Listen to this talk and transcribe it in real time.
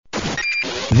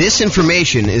This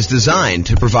information is designed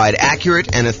to provide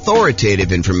accurate and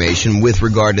authoritative information with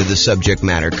regard to the subject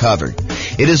matter covered.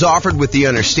 It is offered with the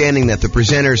understanding that the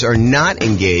presenters are not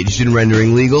engaged in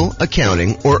rendering legal,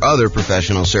 accounting, or other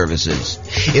professional services.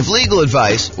 If legal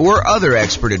advice or other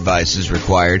expert advice is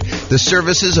required, the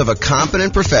services of a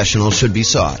competent professional should be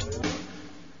sought.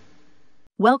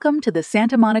 Welcome to the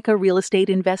Santa Monica Real Estate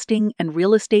Investing and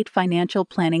Real Estate Financial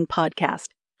Planning Podcast.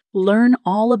 Learn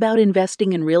all about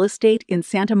investing in real estate in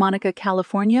Santa Monica,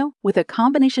 California, with a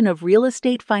combination of real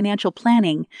estate financial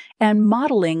planning and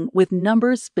modeling with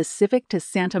numbers specific to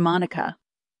Santa Monica,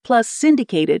 plus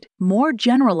syndicated, more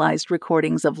generalized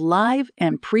recordings of live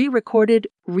and pre-recorded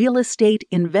real estate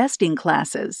investing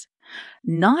classes,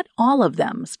 not all of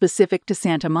them specific to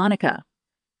Santa Monica.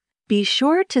 Be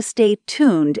sure to stay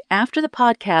tuned after the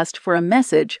podcast for a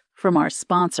message from our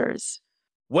sponsors.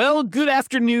 Well, good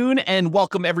afternoon and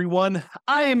welcome, everyone.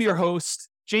 I am your host,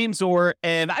 James Orr,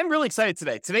 and I'm really excited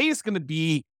today. Today is going to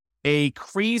be a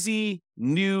crazy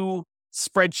new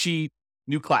spreadsheet,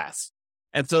 new class.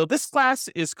 And so this class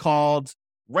is called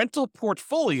Rental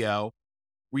Portfolio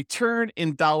Return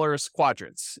in Dollars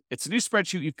Quadrants. It's a new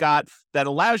spreadsheet you've got that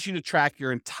allows you to track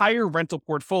your entire rental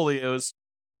portfolio's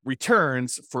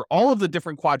returns for all of the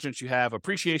different quadrants you have: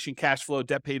 appreciation, cash flow,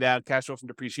 debt paid out, cash flow from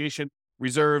depreciation,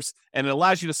 reserves, and it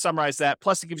allows you to summarize that.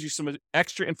 Plus, it gives you some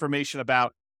extra information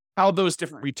about how those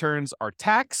different returns are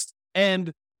taxed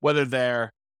and whether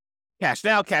they're cash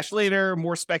now, cash later,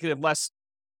 more speculative, less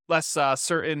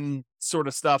certain sort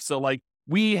of stuff. So like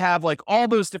we have like all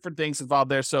those different things involved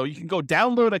there. So you can go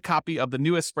download a copy of the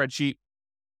newest spreadsheet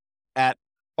at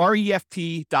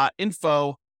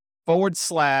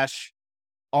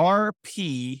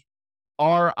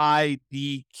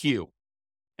refp.info/RPRIDQ.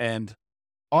 And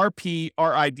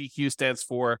RPRIDQ stands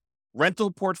for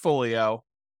Rental Portfolio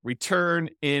Return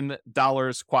in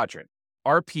Dollars Quadrant.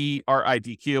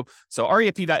 RPRIDQ. So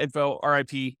refp.info,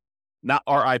 RIP, not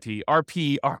RIP,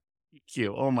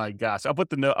 RPRIDQ. Oh my gosh. I'll put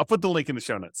the link in the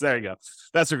show notes. There you go.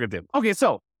 That's what we're going to do. Okay,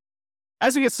 so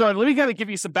as we get started, let me kind of give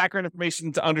you some background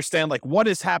information to understand like what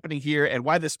is happening here and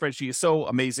why this spreadsheet is so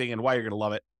amazing and why you're going to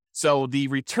love it. So the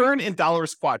Return in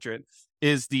Dollars Quadrant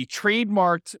is the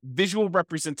trademarked visual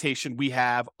representation we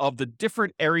have of the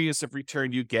different areas of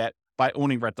return you get by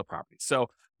owning rental property. So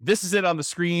this is it on the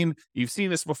screen. You've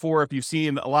seen this before if you've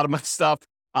seen a lot of my stuff,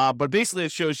 but basically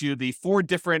it shows you the 4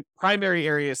 different primary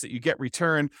areas that you get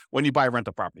return when you buy a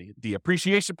rental property. The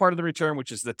appreciation part of the return,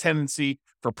 which is the tendency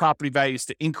for property values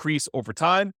to increase over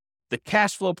time. The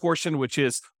cash flow portion, which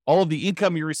is all of the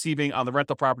income you're receiving on the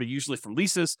rental property, usually from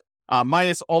leases,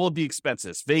 minus all of the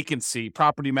expenses: vacancy,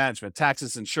 property management,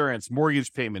 taxes, insurance,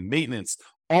 mortgage payment, maintenance,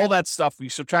 all that stuff. We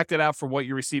subtract it out from what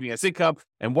you're receiving as income,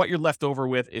 and what you're left over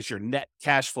with is your net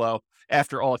cash flow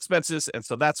after all expenses. And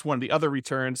so that's one of the other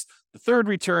returns. The third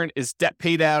return is debt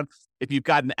pay down. If you've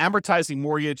got an amortizing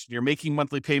mortgage and you're making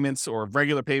monthly payments or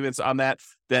regular payments on that,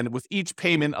 then with each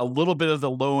payment, a little bit of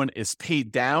the loan is paid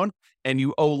down and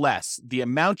you owe less. The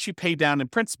amount you pay down in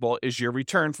principal is your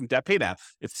return from debt pay down.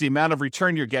 It's the amount of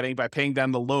return you're getting by paying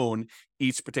down the loan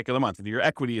each particular month, and your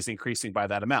equity is increasing by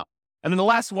that amount. And then the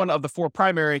last one of the 4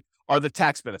 primary are the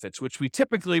tax benefits, which we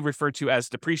typically refer to as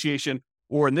depreciation,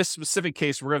 or in this specific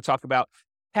case, we're going to talk about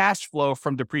cash flow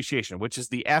from depreciation, which is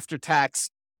the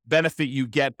after-tax benefit you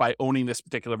get by owning this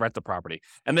particular rental property.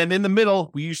 And then in the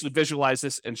middle, we usually visualize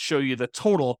this and show you the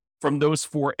total from those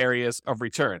 4 areas of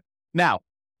return. Now,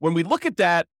 when we look at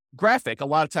that graphic, a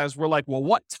lot of times we're like, well,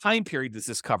 what time period does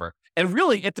this cover? And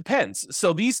really, it depends.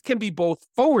 So these can be both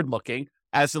forward-looking,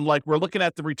 as in like we're looking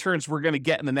at the returns we're going to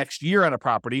get in the next year on a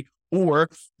property, or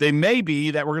they may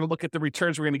be that we're going to look at the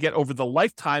returns we're going to get over the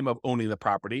lifetime of owning the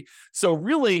property. So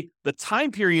really, the time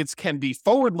periods can be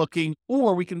forward-looking,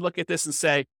 or we can look at this and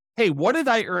say, hey, what did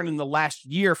I earn in the last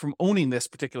year from owning this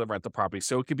particular rental property?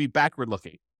 So it could be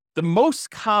backward-looking. The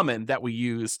most common that we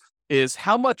use is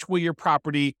how much will your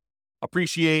property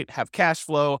appreciate, have cash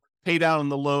flow, pay down on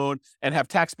the loan, and have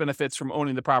tax benefits from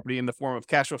owning the property in the form of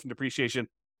cash flow from depreciation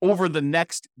over the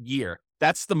next year.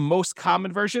 That's the most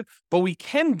common version, but we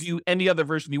can do any other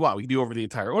version you want. We can do over the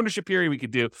entire ownership period. We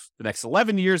could do the next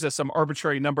 11 years as some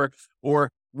arbitrary number,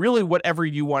 or really whatever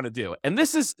you want to do. And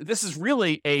this is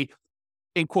really a,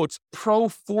 in quotes, pro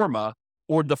forma,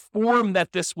 or the form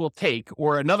that this will take,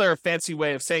 or another fancy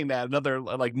way of saying that, another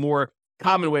like more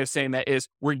common way of saying that is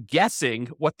we're guessing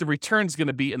what the return is going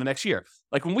to be in the next year.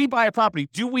 Like when we buy a property,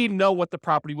 do we know what the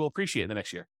property will appreciate in the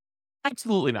next year?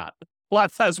 Absolutely not. A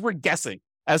lot of times we're guessing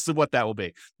as to what that will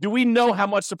be. Do we know how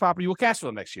much the property will cash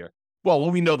flow next year? Well,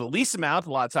 when we know the lease amount,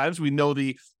 a lot of times we know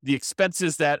the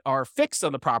expenses that are fixed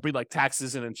on the property, like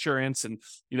taxes and insurance and,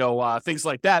 things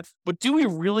like that. But do we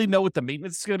really know what the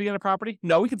maintenance is going to be on the property?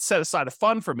 No, we can set aside a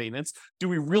fund for maintenance. Do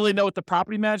we really know what the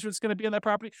property management is going to be on that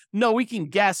property? No, we can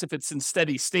guess if it's in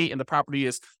steady state and the property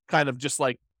is kind of just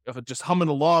humming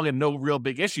along and no real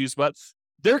big issues. But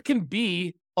there can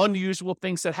be unusual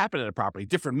things that happen in a property,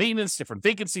 different maintenance, different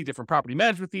vacancy, different property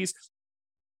management fees.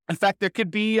 In fact, there could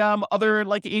be other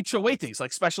like HOA things,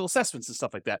 like special assessments and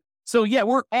stuff like that. So yeah,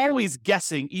 we're always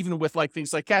guessing, even with like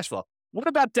things like cash flow. What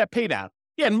about debt pay down?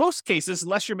 Yeah, in most cases,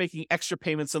 unless you're making extra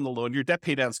payments on the loan, your debt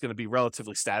pay down is going to be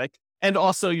relatively static. And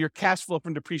also your cash flow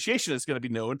from depreciation is going to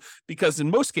be known because in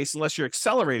most cases, unless you're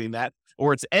accelerating that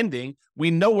or it's ending,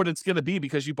 we know what it's going to be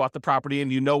because you bought the property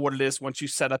and you know what it is once you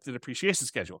set up the depreciation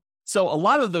schedule. So a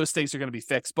lot of those things are going to be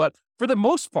fixed, but for the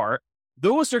most part,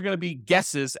 those are going to be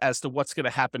guesses as to what's going to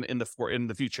happen in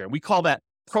the future. And we call that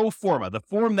pro forma, the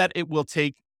form that it will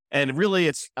take. And really,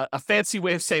 it's a fancy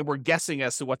way of saying we're guessing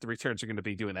as to what the returns are going to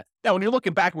be doing that. Now, when you're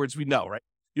looking backwards, we know, right?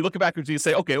 You look backwards and you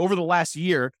say, okay, over the last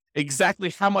year, exactly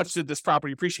how much did this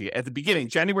property appreciate? At the beginning,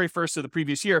 January 1st of the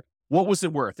previous year, what was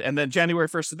it worth? And then January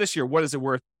 1st of this year, what is it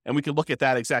worth? And we can look at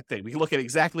that exact thing. We can look at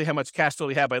exactly how much cash flow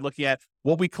we have by looking at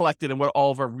what we collected and what all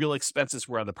of our real expenses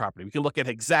were on the property. We can look at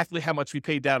exactly how much we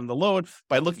paid down in the loan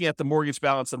by looking at the mortgage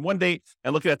balance on one date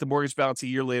and looking at the mortgage balance a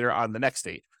year later on the next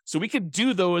date. So we can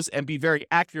do those and be very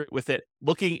accurate with it,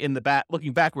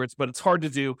 looking backwards, but it's hard to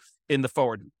do in the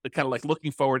forward, kind of like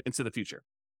looking forward into the future.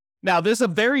 Now, there's a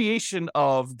variation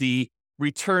of the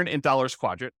return in dollars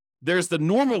quadrant. There's the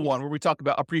normal one where we talk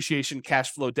about appreciation, cash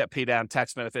flow, debt pay down,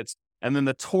 tax benefits, and then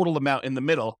the total amount in the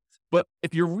middle. But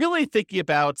if you're really thinking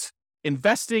about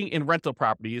investing in rental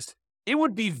properties, it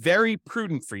would be very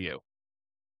prudent for you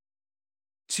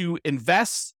to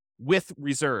invest with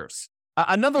reserves.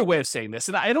 Another way of saying this,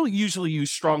 and I don't usually use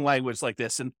strong language like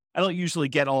this, and I don't usually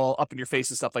get all up in your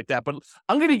face and stuff like that, but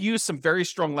I'm going to use some very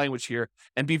strong language here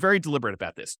and be very deliberate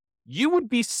about this. You would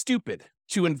be stupid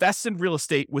to invest in real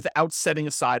estate without setting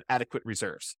aside adequate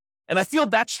reserves. And I feel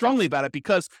that strongly about it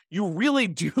because you really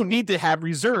do need to have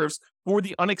reserves for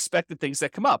the unexpected things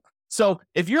that come up. So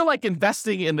if you're like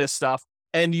investing in this stuff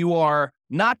and you are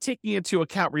not taking into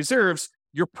account reserves,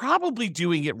 you're probably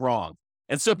doing it wrong.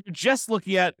 And so if you're just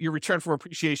looking at your return from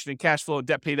appreciation and cash flow,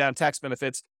 debt pay down, tax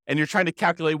benefits, and you're trying to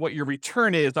calculate what your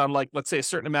return is on, like, let's say a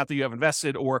certain amount that you have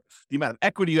invested or the amount of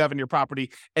equity you have in your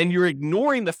property, and you're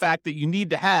ignoring the fact that you need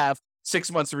to have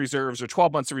 6 months of reserves or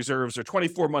 12 months of reserves or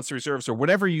 24 months of reserves or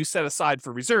whatever you set aside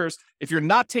for reserves, if you're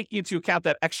not taking into account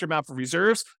that extra amount for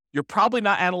reserves, you're probably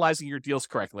not analyzing your deals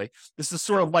correctly. This is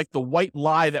sort of like the white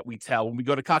lie that we tell when we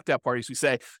go to cocktail parties. We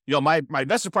say, my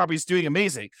investment property is doing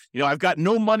amazing. I've got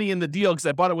no money in the deal because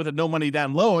I bought it with a no money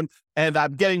down loan and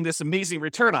I'm getting this amazing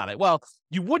return on it. Well,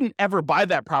 you wouldn't ever buy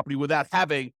that property without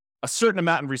having a certain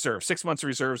amount in reserve, 6 months of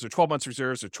reserves or 12 months of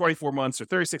reserves or 24 months or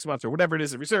 36 months or whatever it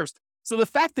is in reserves. So the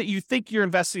fact that you think you're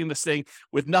investing in this thing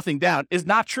with nothing down is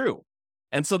not true.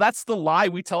 And so that's the lie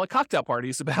we tell at cocktail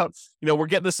parties about, we're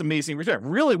getting this amazing return.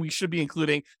 Really, we should be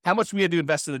including how much we had to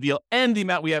invest in the deal and the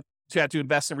amount we have to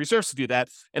invest in reserves to do that.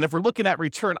 And if we're looking at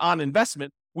return on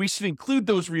investment, we should include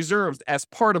those reserves as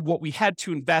part of what we had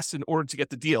to invest in order to get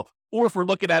the deal. Or if we're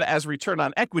looking at it as return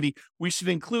on equity, we should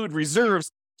include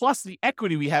reserves plus the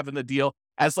equity we have in the deal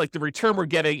as like the return we're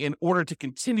getting in order to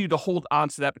continue to hold on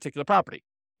to that particular property.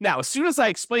 Now, as soon as I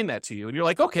explain that to you and you're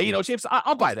like, okay, James,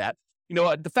 I'll buy that.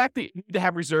 The fact that you need to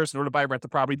have reserves in order to buy a rental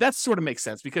property, that sort of makes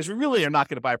sense because you really are not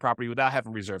going to buy a property without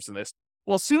having reserves in this.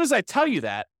 Well, as soon as I tell you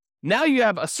that, now you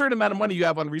have a certain amount of money you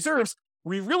have on reserves,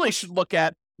 we really should look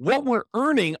at what we're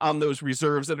earning on those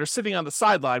reserves that are sitting on the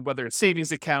sideline, whether it's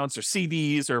savings accounts or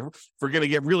CDs, or if we're going to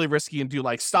get really risky and do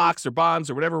like stocks or bonds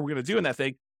or whatever we're going to do in that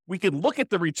thing. We can look at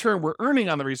the return we're earning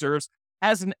on the reserves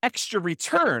as an extra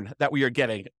return that we are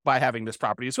getting by having this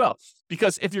property as well.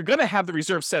 Because if you're going to have the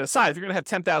reserve set aside, if you're going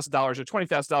to have $10,000 or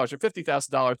 $20,000 or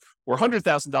 $50,000 or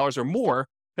 $100,000 or more,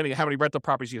 depending on how many rental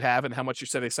properties you have and how much you're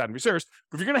setting aside in reserves,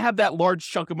 but if you're going to have that large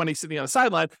chunk of money sitting on the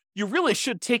sideline, you really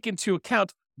should take into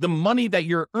account the money that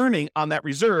you're earning on that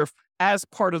reserve as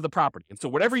part of the property. And so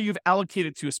whatever you've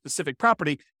allocated to a specific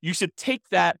property, you should take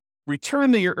that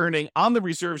return that you're earning on the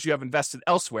reserves you have invested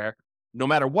elsewhere, no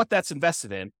matter what that's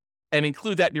invested in, and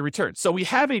include that in your return. So we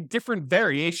have a different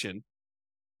variation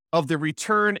of the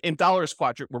return in dollars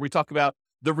quadrant where we talk about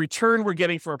the return we're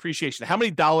getting from appreciation. How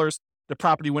many dollars the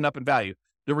property went up in value?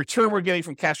 The return we're getting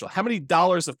from cash flow. How many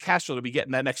dollars of cash flow do we get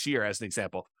in that next year, as an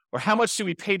example? Or how much do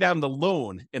we pay down the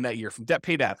loan in that year from debt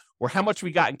pay down? Or how much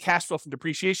we got in cash flow from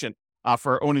depreciation?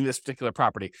 for owning this particular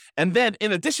property. And then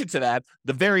in addition to that,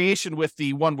 the variation with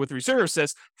the one with reserves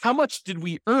says, how much did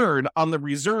we earn on the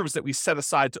reserves that we set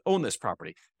aside to own this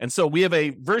property? And so we have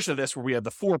a version of this where we have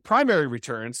the 4 primary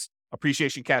returns: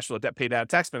 appreciation, cash flow, debt paid down,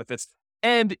 tax benefits.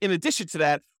 And in addition to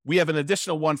that, we have an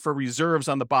additional one for reserves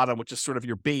on the bottom, which is sort of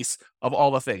your base of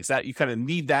all the things that you kind of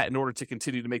need that in order to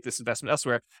continue to make this investment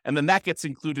elsewhere. And then that gets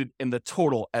included in the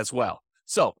total as well.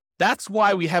 So that's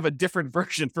why we have a different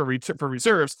version for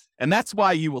reserves. And that's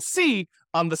why you will see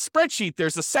on the spreadsheet,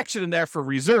 there's a section in there for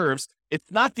reserves.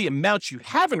 It's not the amount you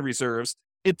have in reserves.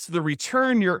 It's the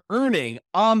return you're earning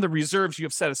on the reserves you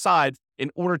have set aside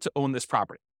in order to own this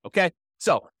property. Okay.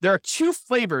 So there are 2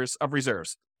 flavors of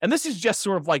reserves. And this is just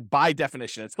sort of like by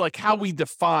definition. It's like how we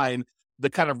define the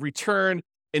kind of return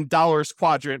in dollars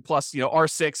quadrant plus,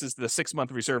 R6 is the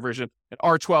 6-month reserve version and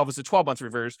R12 is the 12-month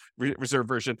reserve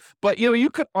version. But, you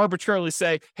could arbitrarily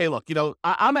say, hey, look,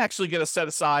 I'm actually going to set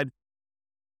aside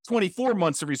 24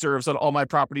 months of reserves on all my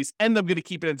properties, and I'm going to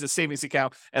keep it into a savings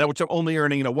account, and which I'm only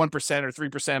earning, 1% or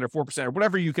 3% or 4% or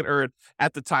whatever you can earn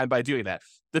at the time by doing that.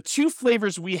 The 2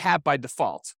 flavors we have by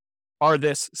default are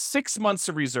this 6 months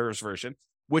of reserves version,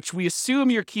 which we assume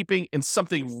you're keeping in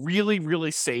something really,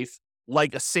 really safe,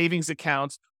 like a savings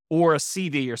account or a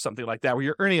CD or something like that, where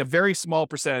you're earning a very small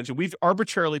percentage. And we've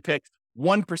arbitrarily picked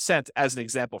 1% as an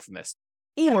example from this.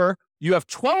 Or you have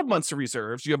 12 months of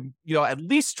reserves. You have, at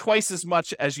least twice as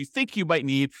much as you think you might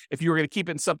need if you were going to keep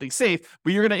it in something safe,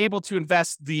 but you're going to be able to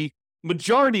invest the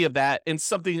majority of that in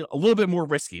something a little bit more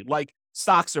risky, like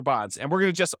stocks or bonds. And we're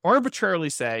going to just arbitrarily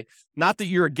say, not that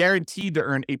you're guaranteed to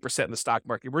earn 8% in the stock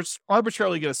market. We're just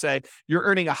arbitrarily going to say you're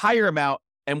earning a higher amount.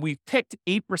 And we picked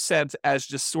 8% as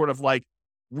just sort of like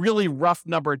really rough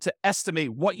number to estimate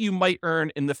what you might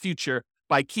earn in the future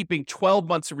by keeping 12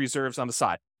 months of reserves on the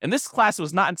side. And this class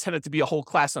was not intended to be a whole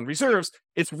class on reserves.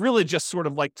 It's really just sort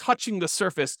of like touching the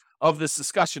surface of this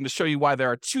discussion to show you why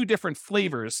there are 2 different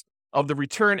flavors of the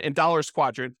return in dollars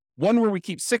quadrant. One where we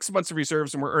keep 6 months of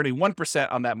reserves and we're earning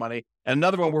 1% on that money, and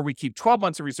another one where we keep 12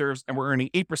 months of reserves and we're earning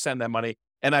 8% on that money.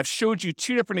 And I've showed you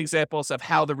 2 different examples of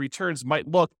how the returns might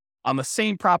look on the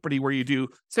same property where you do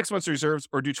 6 months of reserves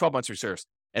or do 12 months of reserves.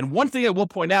 And one thing I will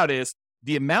point out is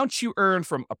the amount you earn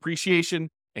from appreciation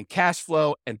and cash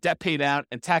flow and debt pay down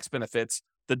and tax benefits,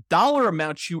 the dollar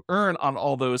amount you earn on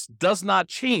all those does not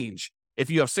change if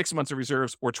you have 6 months of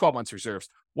reserves or 12 months of reserves.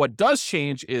 What does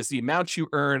change is the amount you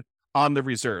earn on the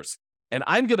reserves. And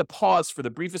I'm going to pause for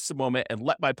the briefest moment and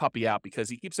let my puppy out because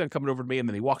he keeps on coming over to me and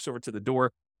then he walks over to the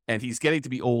door and he's getting to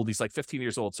be old. He's like 15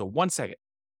 years old. So 1 second.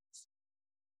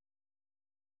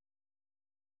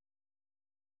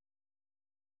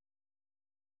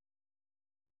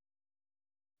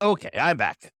 Okay, I'm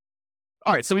back.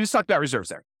 All right, so we just talked about reserves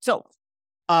there. So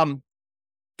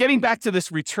getting back to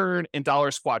this return in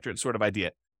dollars quadrant sort of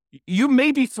idea. You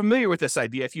may be familiar with this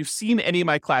idea if you've seen any of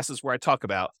my classes where I talk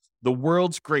about the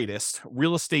world's greatest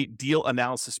real estate deal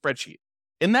analysis spreadsheet.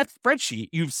 In that spreadsheet,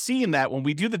 you've seen that when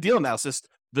we do the deal analysis,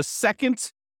 the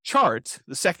second chart,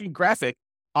 the second graphic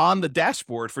on the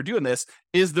dashboard for doing this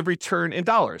is the return in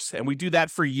dollars. And we do that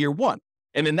for year 1.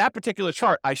 And in that particular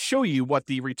chart, I show you what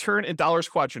the return in dollars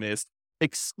quadrant is,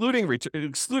 excluding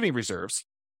reserves.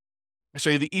 I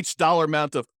show you each dollar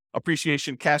amount of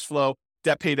appreciation, cash flow,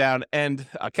 debt pay down, and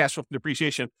cash flow from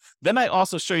depreciation. Then I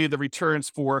also show you the returns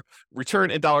for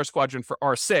return in dollars quadrant for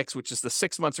R6, which is the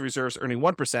 6 months of reserves earning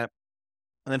 1%. And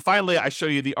then finally, I show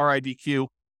you the RIDQ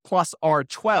plus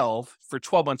R12 for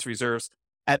 12 months reserves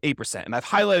at 8%. And I've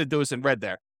highlighted those in red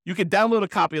there. You can download a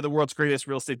copy of the world's greatest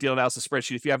real estate deal analysis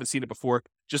spreadsheet. If you haven't seen it before,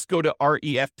 just go to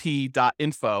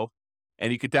refp.info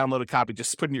and you can download a copy.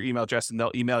 Just put in your email address and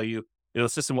they'll email you. The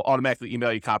system will automatically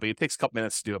email you a copy. It takes a couple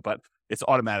minutes to do it, but it's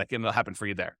automatic and it'll happen for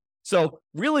you there. So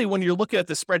really, when you're looking at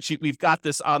the spreadsheet, we've got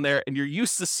this on there and you're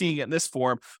used to seeing it in this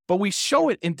form, but we show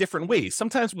it in different ways.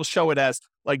 Sometimes we'll show it as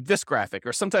like this graphic,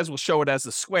 or sometimes we'll show it as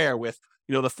a square with,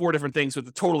 the 4 different things with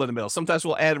the total in the middle. Sometimes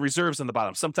we'll add reserves on the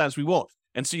bottom. Sometimes we won't.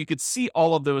 And so you could see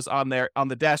all of those on there on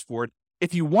the dashboard.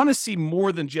 If you want to see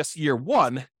more than just year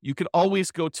 1, you can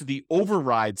always go to the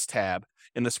overrides tab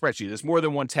in the spreadsheet. There's more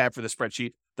than one tab for the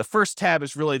spreadsheet. The first tab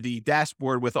is really the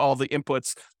dashboard with all the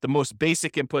inputs, the most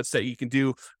basic inputs that you can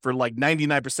do for like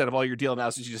 99% of all your deal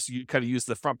analysis. You kind of use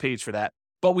the front page for that.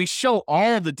 But we show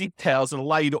all of the details and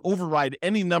allow you to override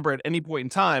any number at any point in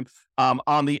time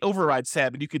on the overrides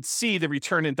tab. And you could see the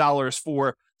return in dollars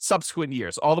for subsequent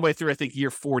years, all the way through, I think,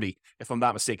 year 40, if I'm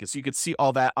not mistaken. So you could see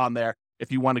all that on there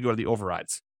if you want to go to the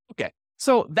overrides. Okay,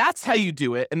 so that's how you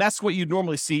do it. And that's what you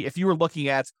normally see if you were looking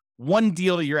at one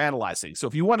deal that you're analyzing. So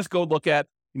if you want to go look at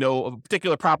a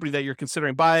particular property that you're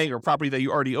considering buying or a property that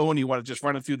you already own, you want to just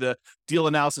run it through the deal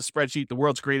analysis spreadsheet, the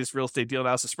world's greatest real estate deal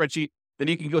analysis spreadsheet, then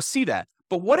you can go see that.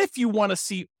 But what if you want to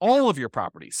see all of your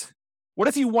properties? What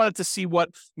if you wanted to see what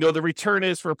the return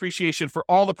is for appreciation for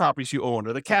all the properties you own,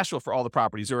 or the cash flow for all the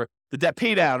properties, or the debt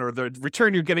pay down, or the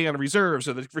return you're getting on reserves,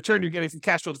 or the return you're getting from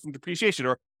cash flow from depreciation,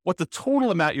 or what the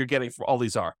total amount you're getting for all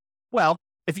these are? Well,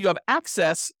 if you have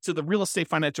access to the real estate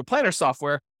financial planner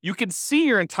software, you can see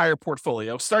your entire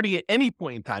portfolio starting at any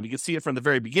point in time. You can see it from the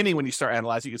very beginning when you start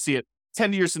analyzing. You can see it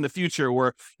 10 years in the future,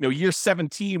 or year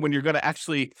 17 when you're going to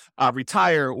actually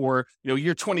retire, or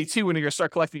year 22 when you're going to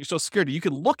start collecting your Social Security. You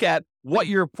can look at what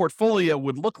your portfolio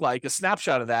would look like, a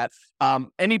snapshot of that,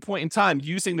 any point in time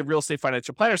using the real estate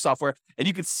financial planner software, and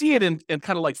you can see it in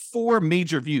kind of like 4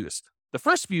 major views. The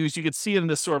first view is you can see it in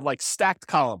this sort of like stacked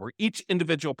column where each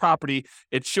individual property,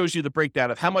 it shows you the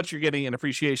breakdown of how much you're getting in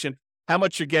appreciation, how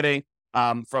much you're getting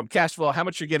from cash flow, how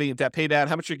much you're getting in debt pay down,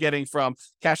 how much you're getting from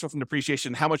cash flow from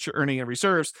depreciation, how much you're earning in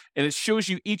reserves. And it shows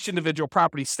you each individual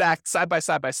property stacked side by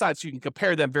side so you can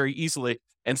compare them very easily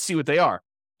and see what they are.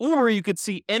 Or you could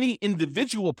see any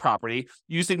individual property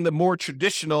using the more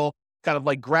traditional kind of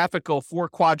like graphical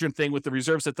 4-quadrant thing with the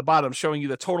reserves at the bottom, showing you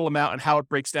the total amount and how it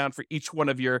breaks down for each one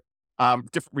of your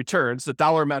different returns, the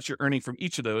dollar amounts you're earning from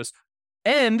each of those.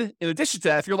 And in addition to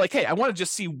that, if you're like, hey, I want to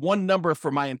just see one number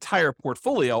for my entire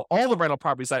portfolio, all the rental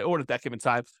properties I own at that given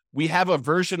time, we have a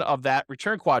version of that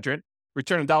return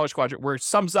in dollars quadrant, where it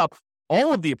sums up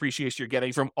all of the appreciation you're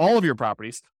getting from all of your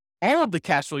properties, all of the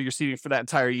cash flow you're receiving for that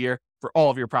entire year for all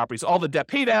of your properties, all the debt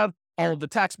pay down, all of the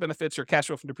tax benefits or cash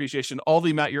flow from depreciation, all the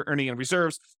amount you're earning in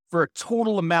reserves, for a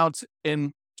total amount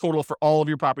in total for all of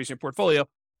your properties in your portfolio.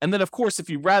 And then, of course, if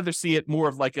you'd rather see it more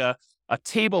of like a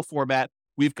table format,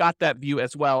 we've got that view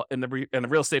as well in the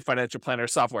Real Estate Financial Planner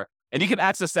software. And you can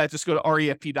access that. Just go to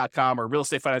refp.com or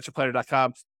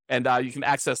realestatefinancialplanner.com, and you can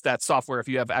access that software if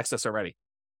you have access already.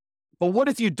 But what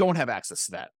if you don't have access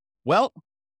to that? Well,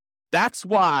 that's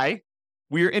why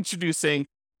we are introducing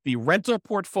the rental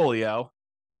portfolio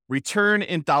return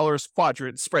in dollars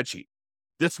quadrant spreadsheet.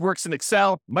 This works in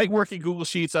Excel, might work in Google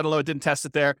Sheets. I don't know. I didn't test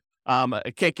it there.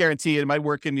 I can't guarantee it might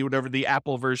work in whatever the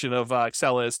Apple version of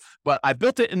Excel is, but I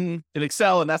built it in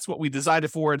Excel, and that's what we designed it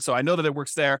for. And so I know that it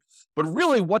works there. But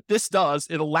really what this does,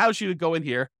 it allows you to go in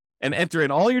here and enter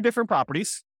in all your different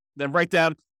properties, then write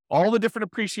down all the different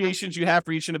appreciations you have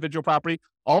for each individual property,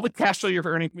 all the cash flow you're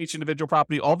earning from each individual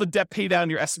property, all the debt pay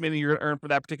down you're estimating you're going to earn for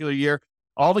that particular year,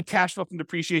 all the cash flow from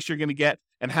depreciation you're going to get,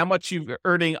 and how much you're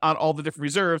earning on all the different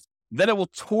reserves. Then it will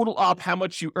total up how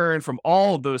much you earn from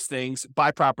all of those things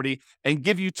by property and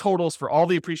give you totals for all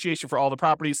the appreciation for all the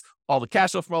properties, all the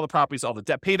cash flow from all the properties, all the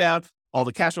debt pay down, all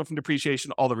the cash flow from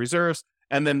depreciation, all the reserves,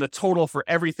 and then the total for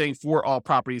everything for all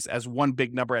properties as one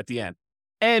big number at the end.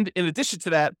 And in addition to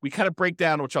that, we kind of break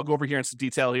down, which I'll go over here in some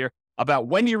detail here, about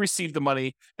when you receive the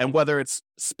money and whether it's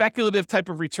speculative type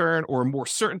of return or a more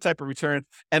certain type of return.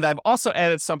 And I've also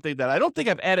added something that I don't think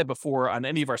I've added before on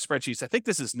any of our spreadsheets. I think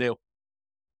this is new.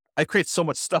 I create so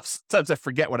much stuff, sometimes I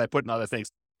forget what I put in other things,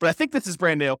 but I think this is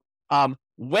brand new.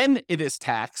 When it is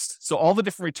taxed, so all the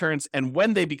different returns and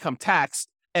when they become taxed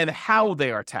and how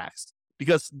they are taxed,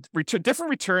 because different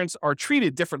returns are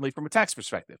treated differently from a tax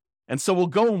perspective. And so we'll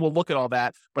go and we'll look at all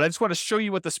that, but I just want to show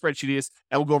you what the spreadsheet is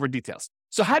and we'll go over details.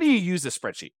 So how do you use this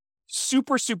spreadsheet?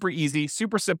 Super, super easy,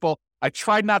 super simple. I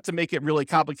tried not to make it really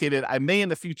complicated. I may in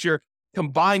the future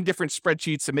combine different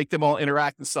spreadsheets and make them all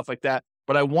interact and stuff like that.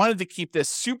 But I wanted to keep this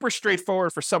super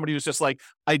straightforward for somebody who's just like,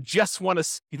 I just want to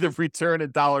see the return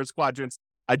in dollars quadrants.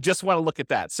 I just want to look at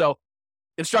that. So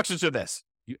instructions are this.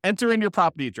 You enter in your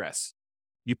property address.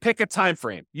 You pick a time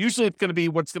frame. Usually it's going to be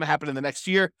what's going to happen in the next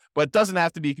year, but it doesn't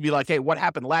have to be. It can be like, hey, what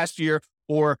happened last year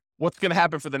or what's going to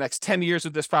happen for the next 10 years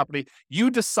with this property. You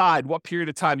decide what period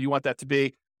of time you want that to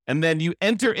be. And then you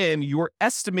enter in your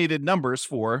estimated numbers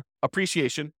for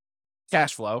appreciation,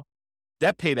 cash flow,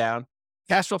 debt pay down,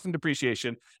 cash flow from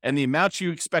depreciation, and the amount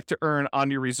you expect to earn on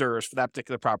your reserves for that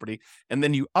particular property. And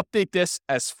then you update this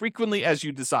as frequently as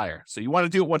you desire. So you want to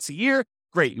do it once a year?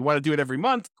 Great. You want to do it every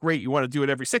month? Great. You want to do it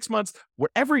every 6 months?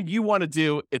 Whatever you want to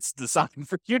do, it's designed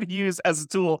for you to use as a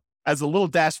tool, as a little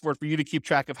dashboard for you to keep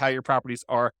track of how your properties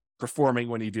are performing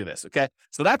when you do this. Okay.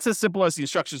 So that's as simple as the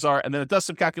instructions are. And then it does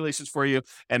some calculations for you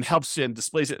and helps you and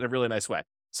displays it in a really nice way.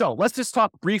 So let's just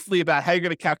talk briefly about how you're going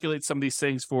to calculate some of these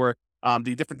things for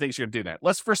the different things you're going to do there.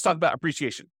 Let's first talk about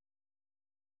appreciation.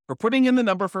 For putting in the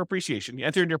number for appreciation, you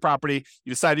enter in your property,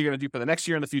 you decide you're going to do for the next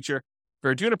year in the future.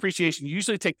 For doing appreciation, you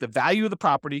usually take the value of the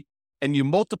property and you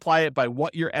multiply it by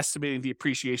what you're estimating the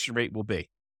appreciation rate will be.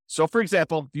 So for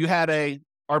example, if you had a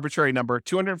arbitrary number,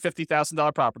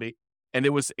 $250,000 property, and it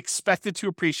was expected to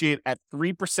appreciate at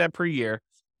 3% per year,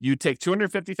 you take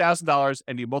 $250,000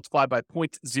 and you multiply by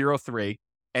 0.03,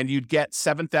 and you'd get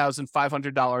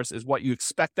 $7,500 is what you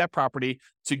expect that property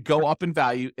to go up in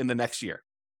value in the next year.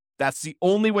 That's the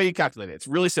only way you calculate it. It's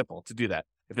really simple to do that.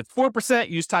 If it's 4%,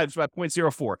 you use times by 0.04.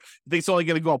 If you think it's only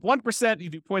going to go up 1%, you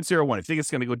do 0.01. If you think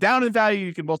it's going to go down in value,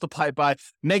 you can multiply it by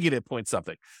negative point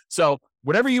something. So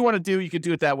whatever you want to do, you could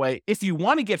do it that way. If you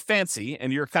want to get fancy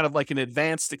and you're kind of like an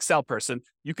advanced Excel person,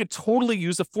 you could totally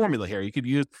use a formula here. You could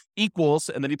use equals,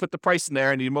 and then you put the price in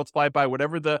there and you multiply it by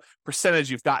whatever the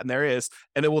percentage you've gotten there is,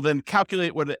 and it will then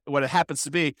calculate what it happens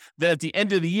to be. Then at the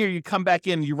end of the year, you come back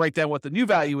in and you write down what the new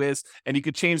value is, and you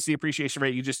could change the appreciation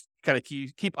rate. You just kind of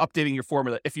keep updating your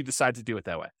formula if you decide to do it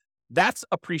that way. That's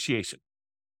appreciation.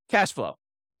 Cash flow.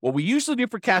 What we usually do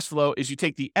for cash flow is you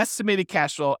take the estimated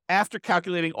cash flow after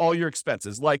calculating all your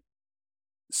expenses, like,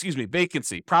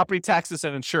 vacancy, property taxes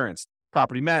and insurance,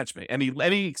 property management,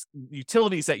 any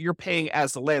utilities that you're paying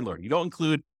as the landlord. You don't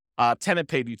include tenant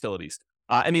paid utilities,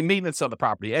 any maintenance on the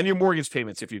property, and your mortgage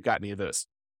payments if you've got any of those.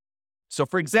 So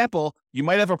for example, you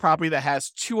might have a property that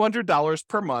has $200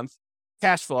 per month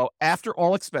cash flow after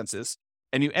all expenses,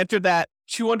 and you enter that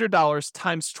 $200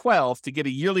 times 12 to get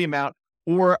a yearly amount,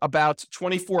 or about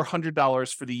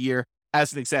 $2,400 for the year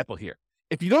as an example here.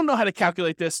 If you don't know how to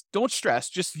calculate this, don't stress.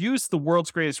 Just use the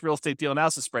world's greatest real estate deal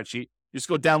analysis spreadsheet. Just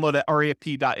go download at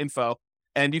refp.info,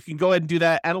 and you can go ahead and do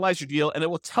that, analyze your deal, and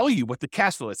it will tell you what the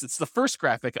cash flow is. It's the first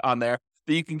graphic on there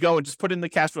that you can go and just put in the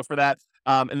cash flow for that,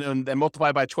 and then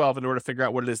multiply by 12 in order to figure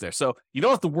out what it is there. So you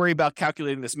don't have to worry about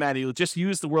calculating this manually. Just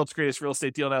use the world's greatest real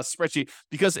estate deal analysis spreadsheet,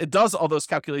 because it does all those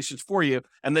calculations for you,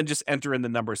 and then just enter in the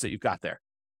numbers that you've got there.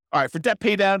 All right, for debt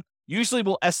pay down, usually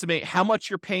we'll estimate how much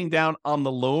you're paying down on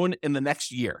the loan in the next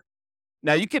year.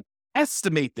 Now, you can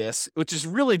estimate this, which is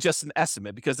really just an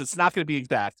estimate because it's not going to be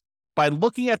exact, by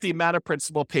looking at the amount of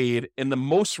principal paid in the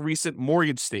most recent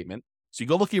mortgage statement. So you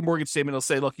go look at your mortgage statement, it'll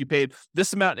say, look, you paid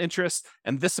this amount in interest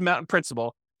and this amount in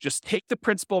principal. Just take the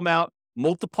principal amount,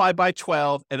 multiply by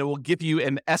 12, and it will give you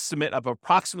an estimate of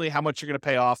approximately how much you're going to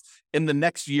pay off in the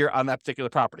next year on that particular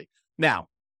property. Now,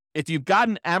 if you've got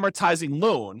an amortizing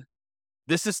loan,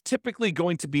 this is typically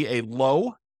going to be a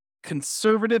low,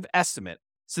 conservative estimate,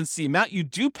 since the amount you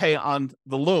do pay on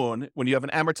the loan when you have an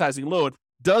amortizing loan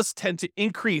does tend to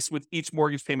increase with each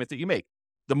mortgage payment that you make.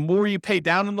 The more you pay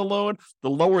down on the loan, the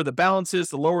lower the balance is,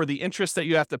 the lower the interest that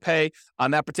you have to pay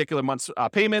on that particular month's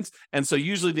payments. And so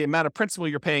usually the amount of principal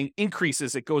you're paying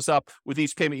increases. It goes up with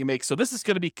each payment you make. So this is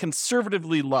going to be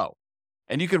conservatively low.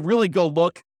 And you could really go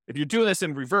look. If you're doing this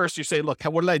in reverse, you say, look,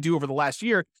 what did I do over the last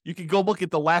year? You can go look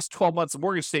at the last 12 months of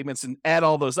mortgage statements and add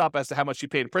all those up as to how much you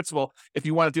paid in principal if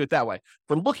you want to do it that way.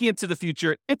 For looking into the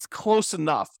future, it's close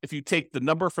enough if you take the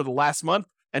number for the last month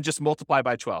and just multiply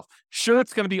by 12. Sure,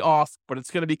 it's going to be off, but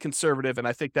it's going to be conservative, and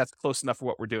I think that's close enough for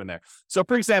what we're doing there. So,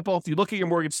 for example, if you look at your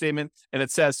mortgage statement and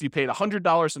it says you paid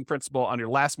 $100 in principal on your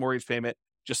last mortgage payment,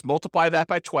 just multiply that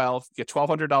by 12, get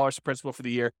 $1,200 in principal for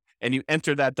the year, and you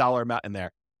enter that dollar amount in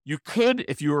there. You could,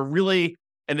 if you were really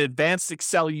an advanced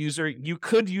Excel user, you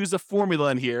could use a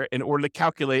formula in here in order to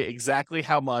calculate exactly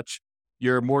how much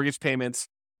your mortgage payments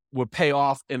would pay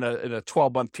off in a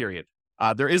 12-month period.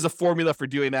 There is a formula for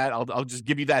doing that. I'll just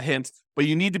give you that hint, but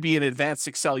you need to be an advanced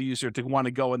Excel user to want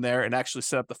to go in there and actually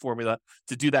set up the formula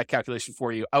to do that calculation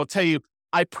for you. I will tell you,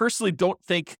 I personally don't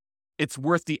think it's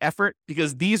worth the effort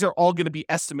because these are all going to be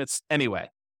estimates anyway.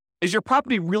 Is your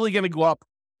property really going to go up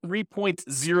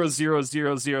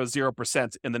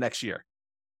 3.00000% in the next year?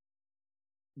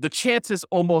 The chance is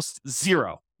almost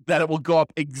zero that it will go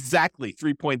up exactly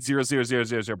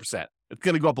 3.00000%. It's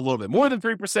going to go up a little bit more than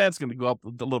 3%. It's going to go up a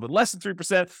little bit less than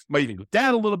 3%. Might even go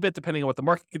down a little bit depending on what the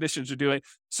market conditions are doing.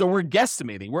 So we're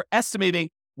guesstimating. We're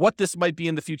estimating what this might be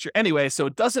in the future anyway. So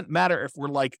it doesn't matter if we're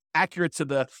like accurate to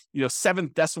the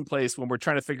seventh decimal place when we're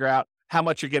trying to figure out how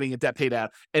much you're getting in debt pay down.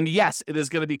 And yes, it is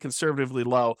going to be conservatively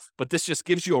low, but this just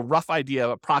gives you a rough idea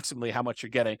of approximately how much you're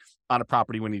getting on a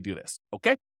property when you do this.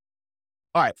 Okay.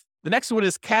 All right. The next one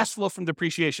is cash flow from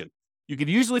depreciation. You can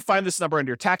usually find this number on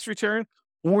your tax return,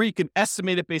 or you can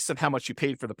estimate it based on how much you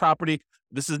paid for the property.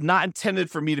 This is not intended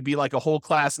for me to be like a whole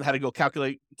class on how to go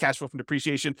calculate cash flow from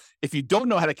depreciation. If you don't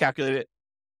know how to calculate it,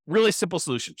 really simple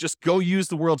solution. Just go use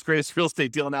the world's greatest real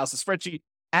estate deal analysis spreadsheet.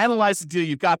 Analyze the deal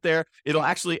you've got there. It'll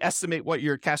actually estimate what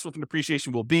your cash flow from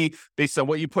depreciation will be based on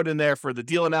what you put in there for the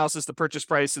deal analysis, the purchase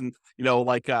price, and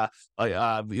what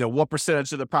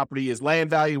percentage of the property is land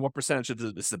value, what percentage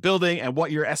of is the building, and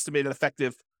what your estimated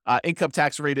effective income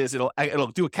tax rate is. It'll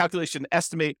do a calculation,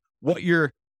 estimate what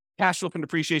your cash flow from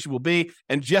depreciation will be,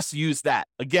 and just use that.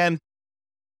 Again,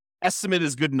 estimate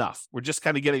is good enough. We're just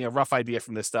kind of getting a rough idea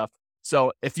from this stuff.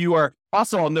 So if you are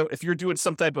also, I'll note, if you're doing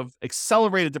some type of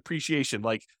accelerated depreciation,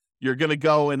 like you're going to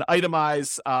go and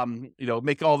itemize,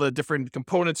 make all the different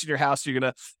components in your house. You're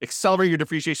going to accelerate your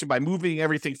depreciation by moving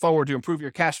everything forward to improve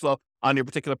your cash flow on your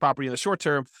particular property in the short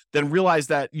term. Then realize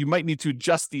that you might need to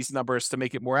adjust these numbers to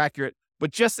make it more accurate,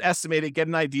 but just estimate it, get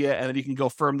an idea, and then you can go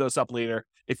firm those up later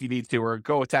if you need to, or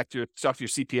go talk to your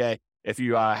CPA if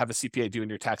you have a CPA doing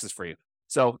your taxes for you.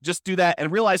 So just do that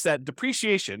and realize that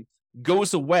depreciation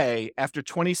goes away after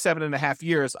 27 and a half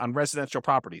years on residential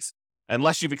properties,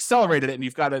 unless you've accelerated it and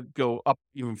you've got to go up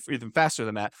even faster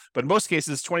than that. But in most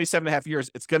cases, 27 and a half years,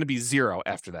 it's going to be zero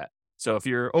after that. So if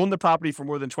you own the property for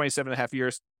more than 27 and a half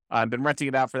years and been renting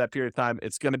it out for that period of time,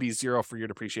 it's going to be zero for your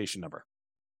depreciation number.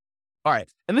 All right.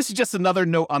 And this is just another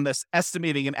note on this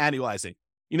estimating and annualizing.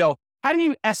 How do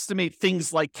you estimate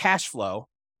things like cash flow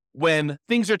when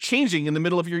things are changing in the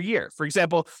middle of your year? For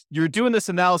example, you're doing this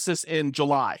analysis in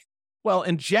July. Well,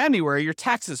 in January, your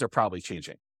taxes are probably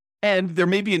changing. And there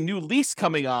may be a new lease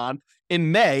coming on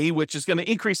in May, which is going to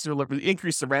increase the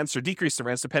rents or decrease the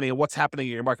rents, depending on what's happening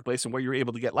in your marketplace and what you were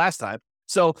able to get last time.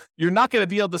 So you're not going to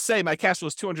be able to say my cash flow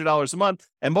is $200 a month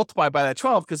and multiply by that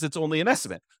 12 because it's only an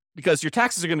estimate. Because your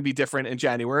taxes are going to be different in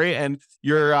January, and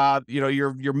your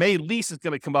May lease is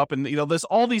going to come up, and there's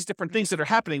all these different things that are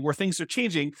happening where things are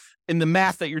changing in the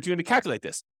math that you're doing to calculate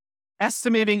this.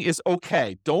 Estimating is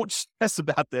okay. Don't stress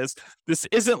about this. This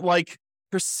isn't like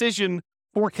precision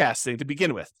forecasting to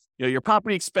begin with. Your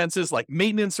property expenses like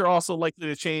maintenance are also likely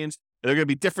to change. They're going to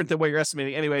be different than what you're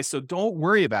estimating anyway. So don't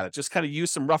worry about it. Just kind of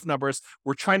use some rough numbers.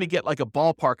 We're trying to get like a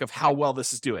ballpark of how well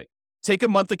this is doing. Take a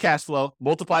month of cash flow,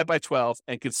 multiply it by 12,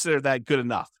 and consider that good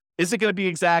enough. Is it going to be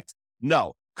exact?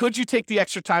 No. Could you take the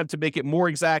extra time to make it more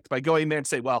exact by going there and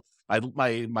say, well,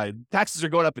 my taxes are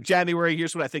going up in January.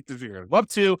 Here's what I think they're going to go up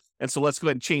to. And so let's go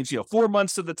ahead and change 4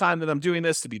 months of the time that I'm doing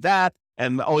this to be that.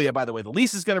 And oh yeah, by the way, the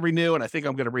lease is going to renew, and I think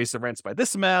I'm going to raise the rents by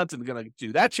this amount, and I'm going to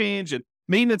do that change. And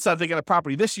maintenance, I think on a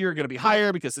property this year going to be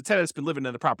higher because the tenant's been living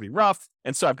in the property rough.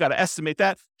 And so I've got to estimate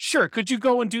that. Sure. Could you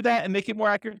go and do that and make it more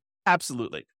accurate?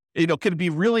 Absolutely. Could it be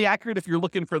really accurate if you're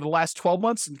looking for the last 12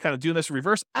 months and kind of doing this in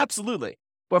reverse? Absolutely.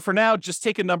 But for now, just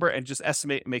take a number and just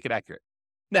estimate and make it accurate.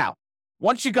 Now,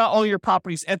 once you got all your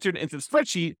properties entered into the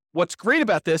spreadsheet, what's great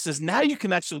about this is now you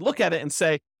can actually look at it and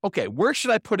say, okay, where should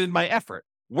I put in my effort?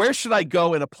 Where should I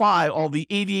go and apply all the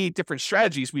 88 different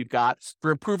strategies we've got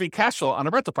for improving cash flow on a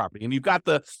rental property? And you've got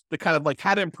the kind of like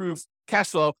how to improve cash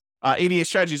flow 88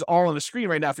 strategies all on the screen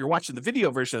right now if you're watching the video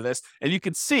version of this, and you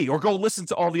can see or go listen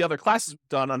to all the other classes we've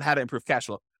done on how to improve cash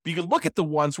flow. But you can look at the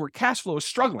ones where cash flow is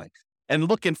struggling and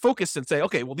look and focus and say,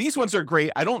 okay, well, these ones are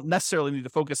great. I don't necessarily need to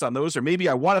focus on those, or maybe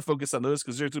I want to focus on those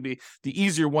because those will be the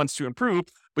easier ones to improve.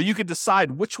 But you can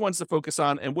decide which ones to focus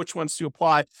on and which ones to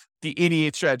apply the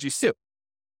 88 strategies to.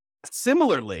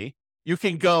 Similarly, you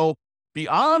can go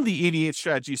beyond the 88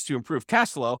 strategies to improve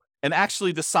cash flow and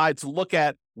actually decide to look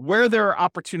at where there are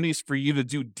opportunities for you to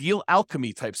do deal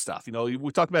alchemy type stuff.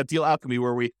 We talked about deal alchemy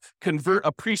where we convert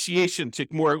appreciation to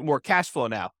more cash flow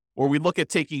now, or we look at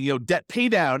taking, debt pay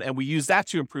down and we use that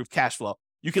to improve cash flow.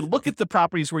 You can look at the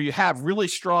properties where you have really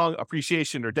strong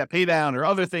appreciation or debt pay down or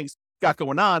other things got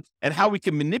going on and how we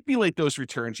can manipulate those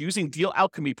returns using deal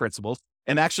alchemy principles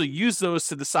and actually use those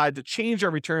to decide to change our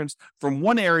returns from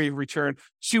one area of return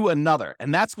to another.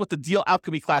 And that's what the deal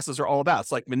alchemy classes are all about.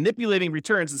 It's like manipulating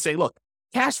returns and saying, look,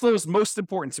 cash flow is most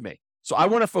important to me. So I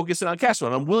want to focus in on cash flow.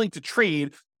 And I'm willing to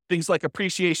trade things like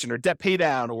appreciation or debt pay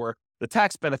down or the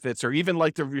tax benefits or even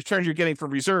like the returns you're getting from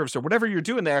reserves or whatever you're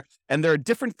doing there. And there are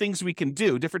different things we can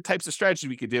do, different types of strategies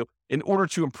we can do in order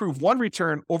to improve one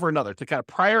return over another, to kind of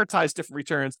prioritize different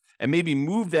returns and maybe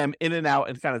move them in and out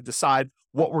and kind of decide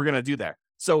what we're going to do there.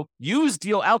 So use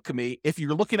deal alchemy if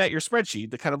you're looking at your spreadsheet,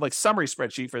 the kind of like summary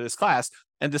spreadsheet for this class,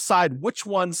 and decide which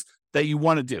ones that you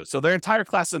want to do. So their entire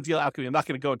class is on deal alchemy. I'm not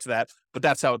going to go into that, but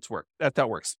that's how it's worked. That's how it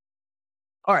works.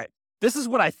 All right. This is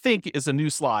what I think is a new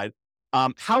slide.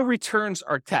 How returns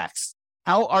are taxed.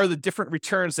 How are the different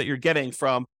returns that you're getting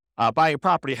from buying a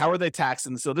property? How are they taxed?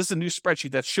 And so this is a new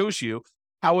spreadsheet that shows you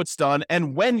how it's done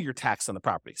and when you're taxed on the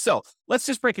property. So let's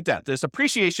just break it down. There's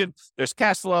appreciation, there's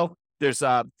cash flow, there's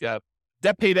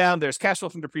debt pay down, there's cash flow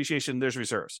from depreciation, there's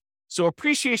reserves. So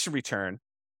appreciation return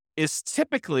is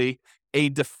typically a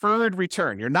deferred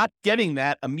return. You're not getting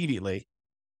that immediately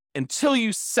until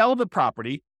you sell the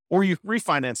property or you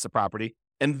refinance the property,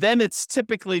 and then it's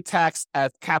typically taxed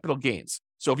at capital gains.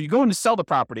 So if you go in to sell the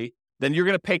property, then you're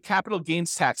going to pay capital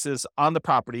gains taxes on the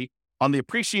property on the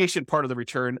appreciation part of the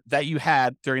return that you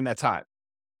had during that time.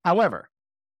 However,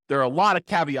 there are a lot of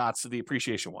caveats to the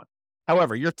appreciation one.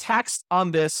 However, you're taxed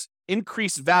on this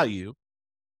increased value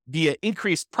via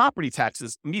increased property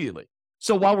taxes immediately.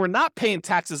 So while we're not paying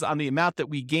taxes on the amount that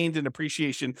we gained in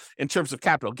appreciation in terms of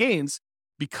capital gains,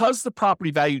 because the property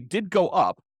value did go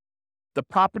up, the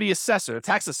property assessor, the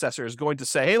tax assessor, is going to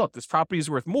say, hey, look, this property is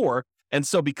worth more. And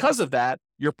so because of that,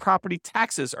 your property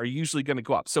taxes are usually going to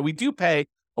go up. So we do pay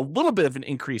a little bit of an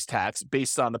increased tax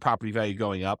based on the property value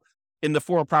going up in the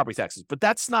form of property taxes. But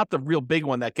that's not the real big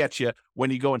one that gets you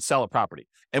when you go and sell a property.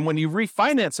 And when you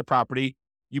refinance a property,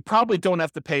 you probably don't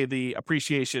have to pay the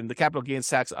appreciation, the capital gains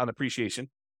tax on appreciation.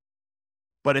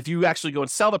 But if you actually go and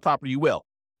sell the property, you will,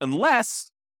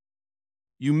 unless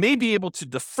you may be able to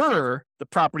defer the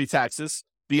property taxes,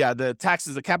 the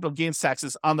taxes, the capital gains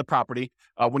taxes on the property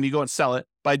when you go and sell it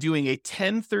by doing a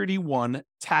 1031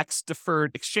 tax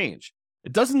deferred exchange.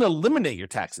 It doesn't eliminate your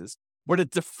taxes, but it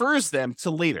defers them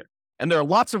to later. And there are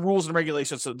lots of rules and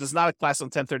regulations, so it does not apply on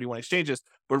 1031 exchanges,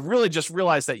 but really just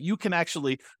realize that you can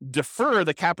actually defer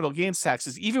the capital gains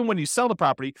taxes even when you sell the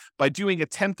property by doing a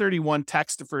 1031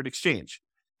 tax deferred exchange.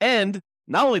 And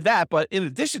not only that, but in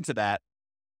addition to that,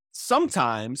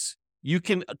 sometimes you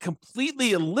can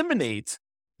completely eliminate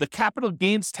the capital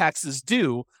gains taxes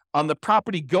due on the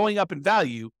property going up in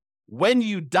value when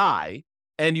you die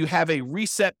and you have a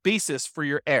reset basis for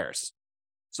your heirs.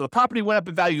 So the property went up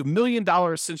in value $1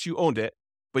 million since you owned it,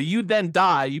 but you then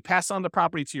die, you pass on the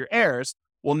property to your heirs.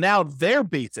 Well, now their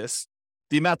basis,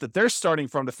 the amount that they're starting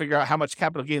from to figure out how much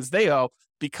capital gains they owe,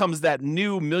 becomes that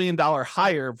new $1 million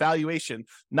higher valuation,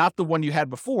 not the one you had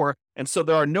before. And so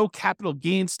there are no capital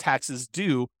gains taxes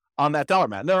due on that dollar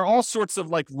amount. And there are all sorts of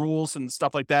like rules and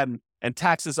stuff like that and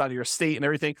taxes on your estate and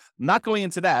everything. I'm not going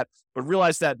into that, but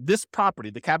realize that this property,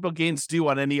 the capital gains due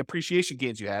on any appreciation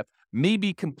gains you have, may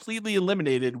be completely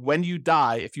eliminated when you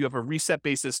die if you have a reset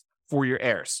basis for your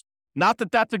heirs. Not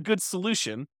that that's a good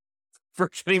solution for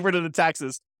getting rid of the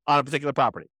taxes on a particular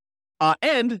property.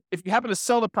 And if you happen to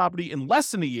sell the property in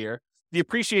less than a year, the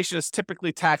appreciation is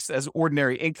typically taxed as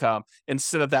ordinary income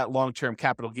instead of that long-term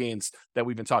capital gains that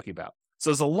we've been talking about. So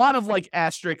there's a lot of like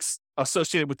asterisks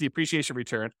associated with the appreciation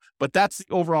return, but that's the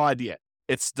overall idea.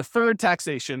 It's deferred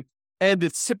taxation, and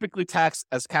it's typically taxed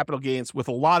as capital gains with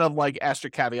a lot of like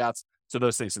asterisk caveats to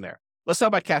those things in there. Let's talk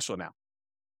about cash flow now.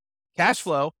 Cash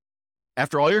flow,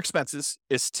 after all your expenses,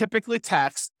 is typically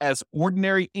taxed as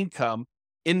ordinary income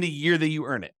in the year that you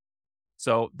earn it.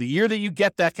 So the year that you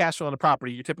get that cash flow on the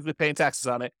property, you're typically paying taxes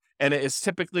on it, and it is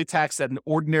typically taxed at an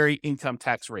ordinary income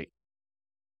tax rate.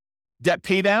 Debt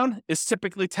paydown is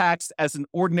typically taxed as an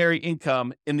ordinary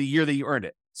income in the year that you earned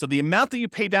it. So the amount that you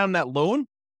pay down that loan,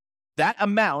 that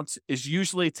amount is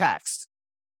usually taxed.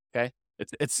 Okay.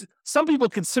 It's some people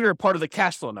consider it part of the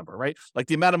cash flow number, right? Like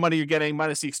the amount of money you're getting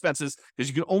minus the expenses, because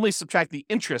you can only subtract the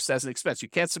interest as an expense. You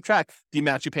can't subtract the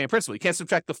amount you pay in principal. You can't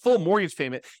subtract the full mortgage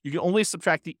payment. You can only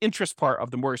subtract the interest part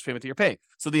of the mortgage payment that you're paying.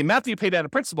 So the amount that you pay down in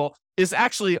principal is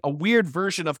actually a weird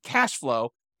version of cash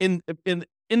flow in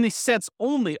the sense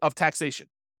only of taxation.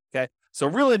 Okay. So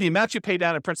really the amount you pay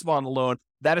down in principal on the loan,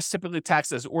 that is typically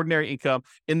taxed as ordinary income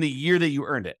in the year that you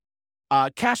earned it.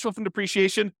 Cash flow from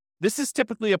depreciation, this is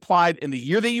typically applied in the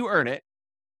year that you earn it,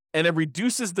 and it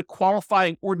reduces the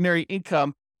qualifying ordinary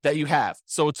income that you have.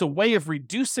 So it's a way of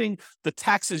reducing the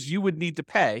taxes you would need to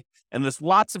pay. And there's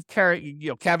lots of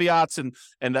caveats and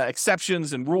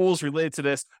exceptions and rules related to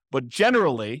this. But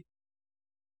generally,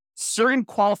 certain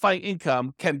qualifying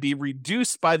income can be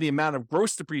reduced by the amount of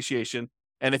gross depreciation.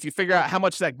 And if you figure out how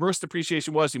much that gross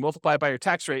depreciation was, you multiply it by your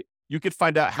tax rate, you could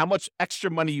find out how much extra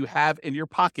money you have in your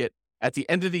pocket at the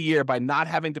end of the year by not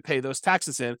having to pay those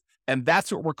taxes in. And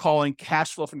that's what we're calling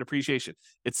cash flow from depreciation.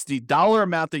 It's the dollar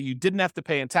amount that you didn't have to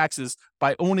pay in taxes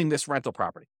by owning this rental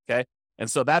property. Okay.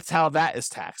 And so that's how that is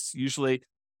taxed. Usually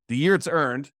the year it's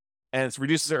earned, and it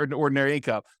reduces ordinary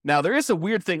income. Now, there is a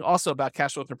weird thing also about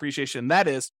cash flow from depreciation, and that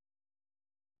is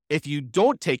if you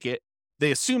don't take it, they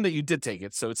assume that you did take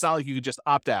it. So it's not like you could just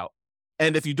opt out.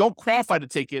 And if you don't qualify to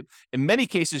take it, in many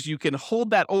cases, you can hold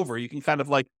that over. You can kind of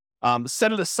like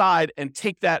set it aside and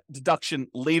take that deduction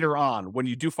later on when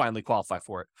you do finally qualify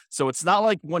for it. So it's not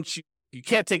like once you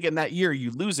can't take it in that year,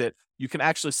 you lose it. You can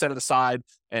actually set it aside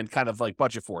and kind of like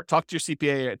budget for it. Talk to your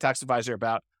CPA or tax advisor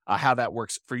about how that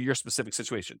works for your specific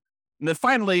situation. And then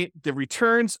finally, the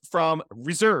returns from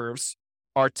reserves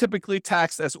are typically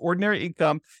taxed as ordinary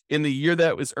income in the year that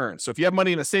it was earned. So if you have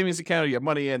money in a savings account, or you have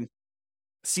money in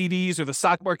CDs or the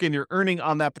stock market, and you're earning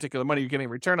on that particular money, you're getting a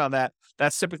return on that,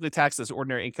 that's typically taxed as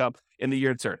ordinary income in the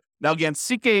year it's earned. Now, again,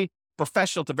 seek a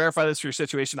professional to verify this for your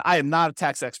situation. I am not a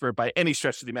tax expert by any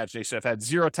stretch of the imagination. I've had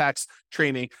zero tax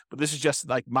training, but this is just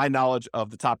like my knowledge of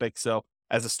the topic. So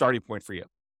as a starting point for you.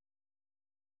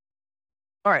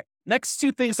 All right. Next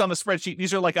two things on the spreadsheet.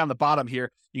 These are like on the bottom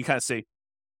here. You can kind of see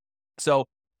So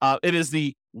it is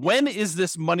the when is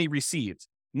this money received?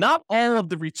 Not all of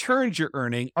the returns you're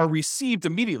earning are received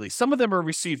immediately. Some of them are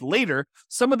received later.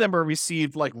 Some of them are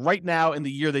received like right now in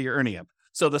the year that you're earning them.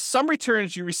 So the some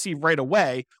returns you receive right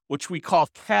away, which we call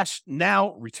cash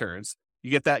now returns,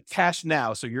 you get that cash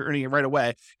now, so you're earning it right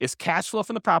away, is cash flow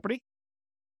from the property.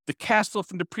 The cash flow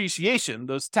from depreciation,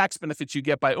 those tax benefits you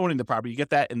get by owning the property, you get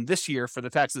that in this year for the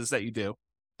taxes that you do.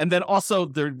 And then also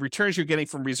the returns you're getting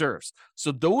from reserves.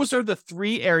 So those are the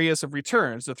three areas of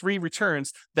returns, the three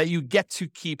returns that you get to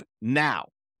keep now.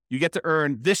 You get to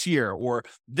earn this year or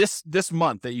this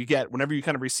month that you get whenever you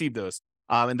kind of receive those.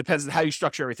 And depends on how you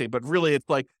structure everything. But really, it's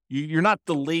like you're not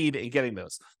delayed in getting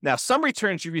those. Now, some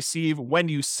returns you receive when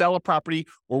you sell a property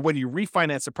or when you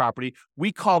refinance a property,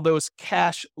 we call those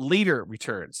cash later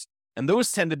returns. And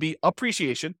those tend to be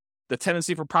appreciation, the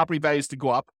tendency for property values to go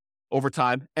up over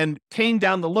time, and paying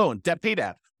down the loan, debt pay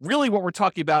down. Really what we're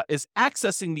talking about is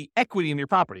accessing the equity in your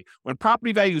property. When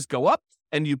property values go up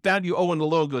and you owe and the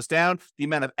loan goes down, the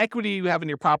amount of equity you have in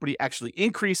your property actually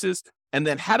increases. And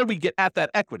then how do we get at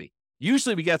that equity?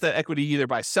 Usually we get that equity either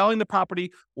by selling the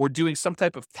property or doing some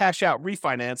type of cash out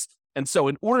refinance. And so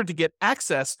in order to get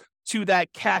access to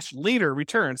that cash later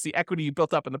returns, the equity you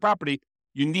built up in the property,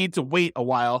 you need to wait a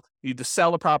while. You need to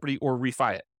sell the property or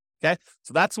refi it. Okay.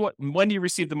 So that's when you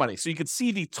receive the money. So you can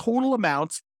see the total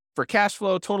amount for cash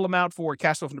flow, total amount for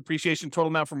cash flow from depreciation, total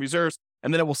amount from reserves.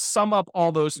 And then it will sum up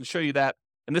all those and show you that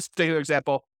in this particular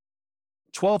example,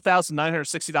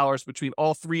 $12,960 between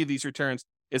all three of these returns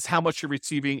is how much you're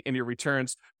receiving in your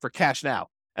returns for cash now.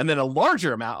 And then a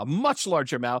much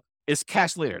larger amount is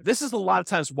cash later. This is a lot of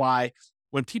times why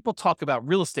when people talk about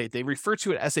real estate, they refer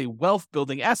to it as a wealth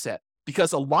building asset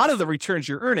because a lot of the returns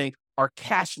you're earning are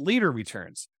cash later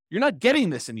returns. You're not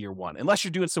getting this in year one unless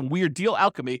you're doing some weird deal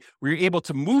alchemy where you're able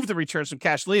to move the returns from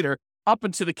cash later up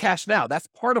into the cash now. That's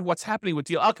part of what's happening with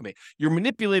deal alchemy. You're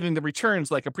manipulating the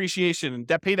returns like appreciation and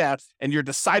debt paid out, and you're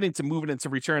deciding to move it into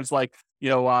returns like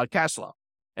cash flow.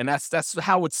 And that's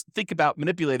how it's think about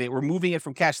manipulating it. We're moving it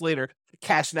from cash later to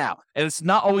cash now. And it's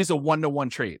not always a one-to-one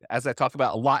trade, as I talk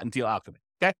about a lot in deal alchemy.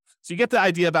 Okay. So you get the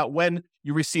idea about when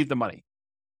you receive the money.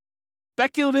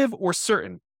 Speculative or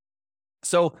certain.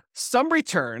 So some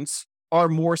returns are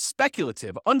more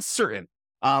speculative, uncertain.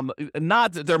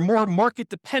 They're more market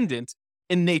dependent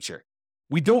in nature.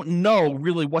 We don't know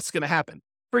really what's going to happen.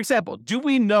 For example, do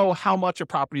we know how much a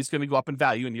property is going to go up in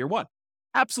value in year one?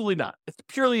 Absolutely not. It's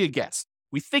purely a guess.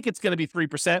 We think it's going to be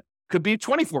 3%, could be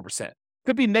 24%,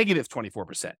 could be negative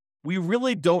 24%. We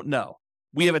really don't know.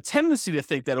 We have a tendency to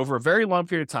think that over a very long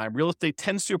period of time, real estate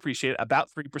tends to appreciate about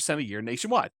 3% a year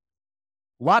nationwide.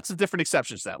 Lots of different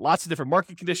exceptions to that, lots of different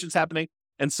market conditions happening.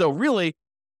 And so really,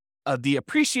 the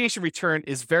appreciation return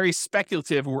is very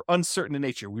speculative or uncertain in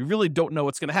nature. We really don't know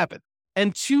what's going to happen.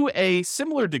 And to a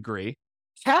similar degree,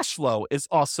 cash flow is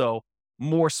also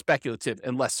more speculative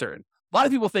and less certain. A lot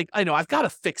of people think, I know, I've got a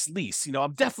fixed lease.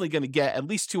 I'm definitely going to get at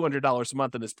least $200 a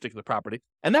month in this particular property.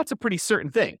 And that's a pretty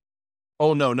certain thing.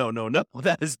 Oh, no.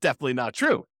 That is definitely not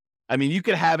true. I mean, you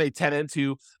could have a tenant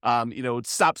who,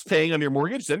 stops paying on your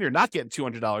mortgage, then you're not getting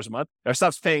 $200 a month, or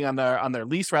stops paying on their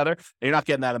lease rather, and you're not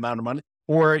getting that amount of money.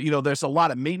 Or, there's a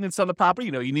lot of maintenance on the property.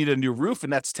 You need a new roof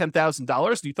and that's $10,000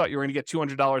 and you thought you were going to get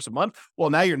 $200 a month. Well,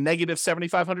 now you're negative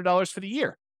 $7,500 for the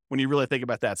year when you really think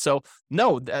about that. So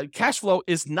no, cash flow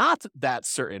is not that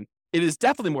certain. It is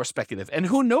definitely more speculative. And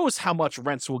who knows how much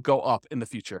rents will go up in the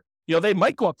future. They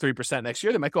might go up 3% next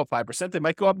year. They might go up 5%. They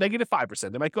might go up negative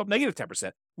 5%. They might go up negative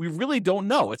 10%. We really don't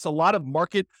know. It's a lot of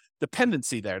market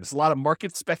dependency there. There's a lot of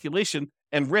market speculation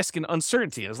and risk and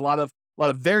uncertainty. There's a lot of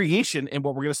variation in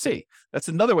what we're going to see. That's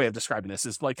another way of describing this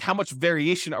is like how much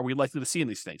variation are we likely to see in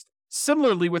these things?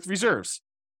 Similarly with reserves.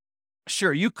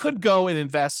 Sure, you could go and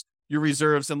invest your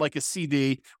reserves in like a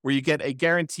CD where you get a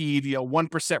guaranteed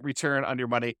 1% return on your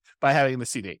money by having the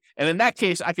CD. And in that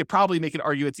case, I could probably make an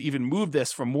argument to even move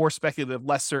this from more speculative,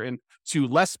 less certain to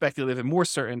less speculative and more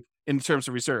certain in terms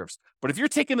of reserves. But if you're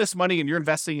taking this money and you're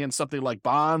investing in something like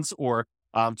bonds or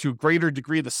to a greater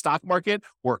degree the stock market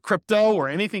or crypto or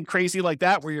anything crazy like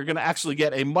that, where you're going to actually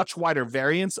get a much wider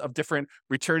variance of different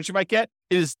returns you might get,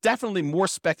 it is definitely more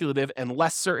speculative and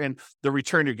less certain the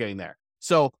return you're getting there.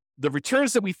 So the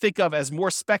returns that we think of as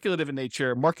more speculative in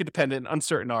nature, market dependent and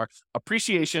uncertain are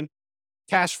appreciation,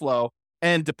 cash flow,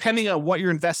 and depending on what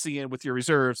you're investing in with your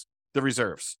reserves, the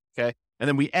reserves. Okay. And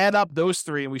then we add up those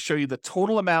three and we show you the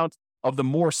total amount of the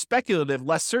more speculative,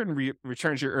 less certain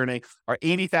returns you're earning are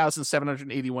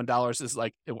 $80,781 is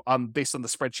like based on the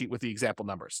spreadsheet with the example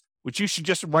numbers, which you should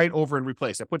just write over and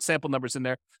replace. I put sample numbers in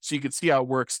there so you can see how it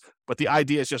works, but the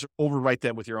idea is just overwrite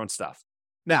them with your own stuff.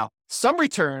 Now, some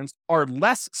returns are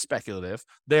less speculative.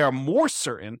 They are more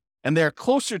certain, and they're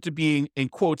closer to being, in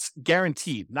quotes,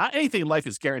 guaranteed. Not anything in life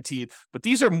is guaranteed, but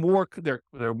these are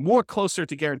they're more closer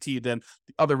to guaranteed than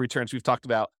the other returns we've talked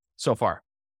about so far.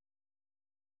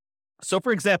 So,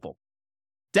 for example,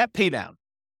 debt pay down.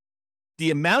 The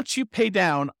amount you pay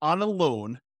down on a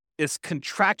loan is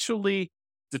contractually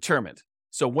determined.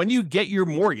 So when you get your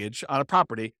mortgage on a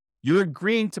property, you're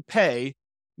agreeing to pay,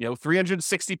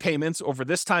 360 payments over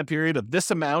this time period of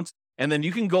this amount. And then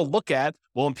you can go look at,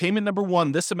 well, in payment number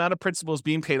 1, this amount of principal is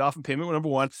being paid off in payment number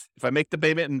 1. If I make the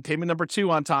payment in payment number 2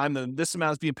 on time, then this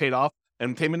amount is being paid off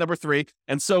in payment number 3.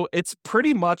 And so it's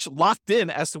pretty much locked in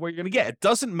as to what you're going to get. It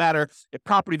doesn't matter if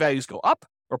property values go up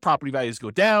or property values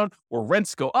go down or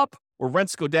rents go up or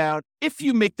rents go down. If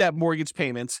you make that mortgage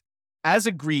payment as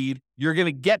agreed, you're going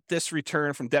to get this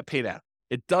return from debt pay down.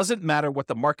 It doesn't matter what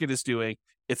the market is doing.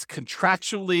 It's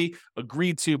contractually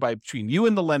agreed to between you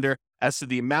and the lender as to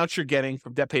the amount you're getting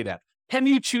from debt pay down. Can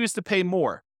you choose to pay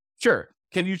more? Sure.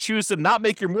 Can you choose to not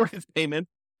make your mortgage payment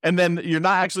and then you're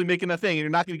not actually making a thing and you're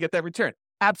not going to get that return?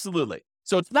 Absolutely.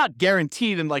 So it's not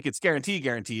guaranteed and like it's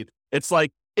guaranteed. It's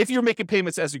like if you're making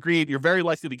payments as agreed, you're very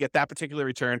likely to get that particular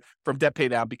return from debt pay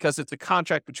down because it's a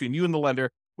contract between you and the lender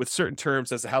with certain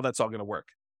terms as to how that's all going to work.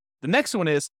 The next one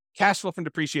is cash flow from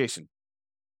depreciation.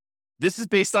 This is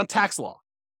based on tax law.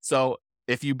 So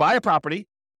if you buy a property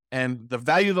and the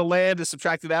value of the land is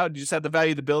subtracted out, and you just have the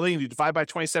value of the building and you divide by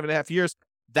 27 and a half years,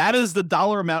 that is the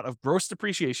dollar amount of gross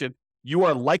depreciation you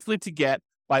are likely to get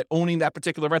by owning that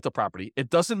particular rental property.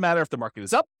 It doesn't matter if the market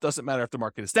is up, doesn't matter if the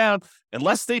market is down,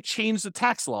 unless they change the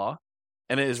tax law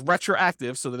and it is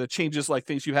retroactive so that it changes like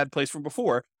things you had in place from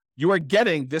before, you are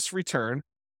getting this return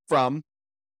from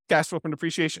cash flow from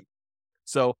depreciation.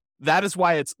 So that is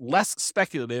why it's less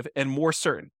speculative and more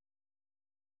certain.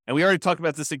 And we already talked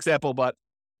about this example, but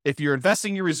if you're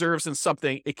investing your reserves in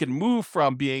something, it can move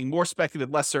from being more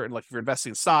speculative, less certain, like if you're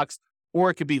investing in stocks, or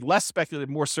it could be less speculative,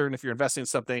 more certain if you're investing in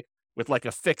something with like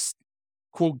a fixed,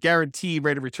 quote, guaranteed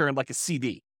rate of return, like a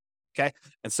CD. Okay.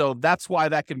 And so that's why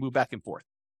that can move back and forth.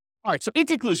 All right. So in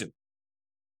conclusion,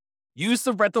 use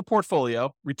the rental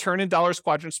portfolio return in dollars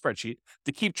quadrant spreadsheet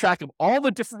to keep track of all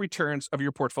the different returns of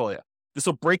your portfolio. This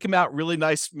will break them out really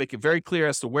nice, make it very clear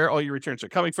as to where all your returns are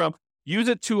coming from. Use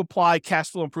it to apply cash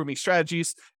flow improving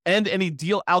strategies and any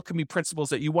deal alchemy principles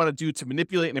that you want to do to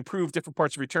manipulate and improve different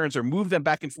parts of returns or move them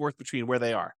back and forth between where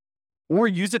they are. Or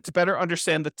use it to better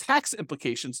understand the tax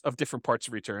implications of different parts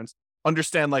of returns,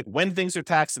 understand like when things are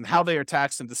taxed and how they are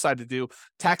taxed, and decide to do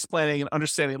tax planning and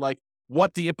understanding like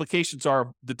what the implications are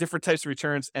of the different types of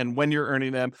returns and when you're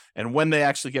earning them and when they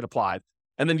actually get applied.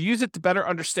 And then use it to better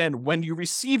understand when you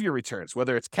receive your returns,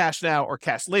 whether it's cash now or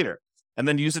cash later. And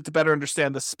then use it to better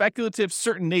understand the speculative,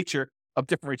 certain nature of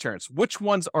different returns. Which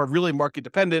ones are really market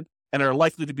dependent and are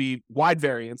likely to be wide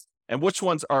variance, and which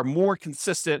ones are more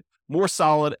consistent, more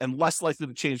solid, and less likely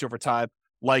to change over time,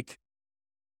 like,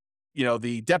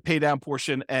 the debt pay down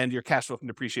portion and your cash flow from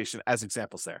depreciation as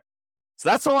examples there. So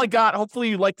that's all I got. Hopefully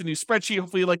you like the new spreadsheet.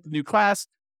 Hopefully you like the new class.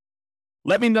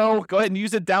 Let me know. Go ahead and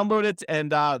use it, download it,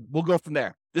 and we'll go from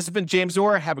there. This has been James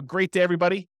Orr. Have a great day,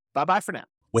 everybody. Bye-bye for now.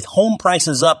 With home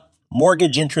prices up,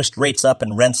 mortgage interest rates up,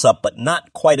 and rents up, but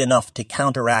not quite enough to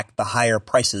counteract the higher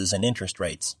prices and interest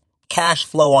rates, cash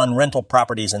flow on rental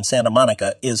properties in Santa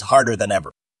Monica is harder than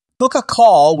ever. Book a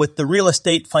call with the Real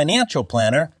Estate Financial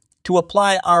Planner to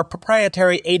apply our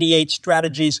proprietary 88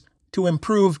 strategies to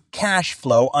improve cash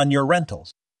flow on your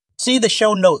rentals. See the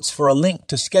show notes for a link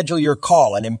to schedule your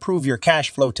call and improve your cash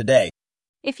flow today.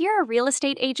 If you're a real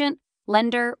estate agent,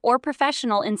 lender, or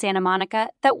professional in Santa Monica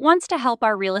that wants to help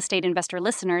our real estate investor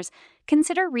listeners,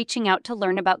 consider reaching out to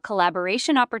learn about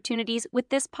collaboration opportunities with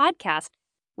this podcast.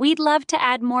 We'd love to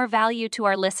add more value to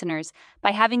our listeners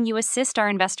by having you assist our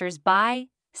investors buy,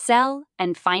 sell,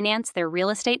 and finance their real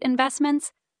estate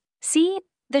investments. See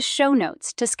the show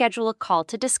notes to schedule a call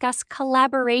to discuss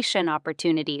collaboration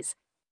opportunities.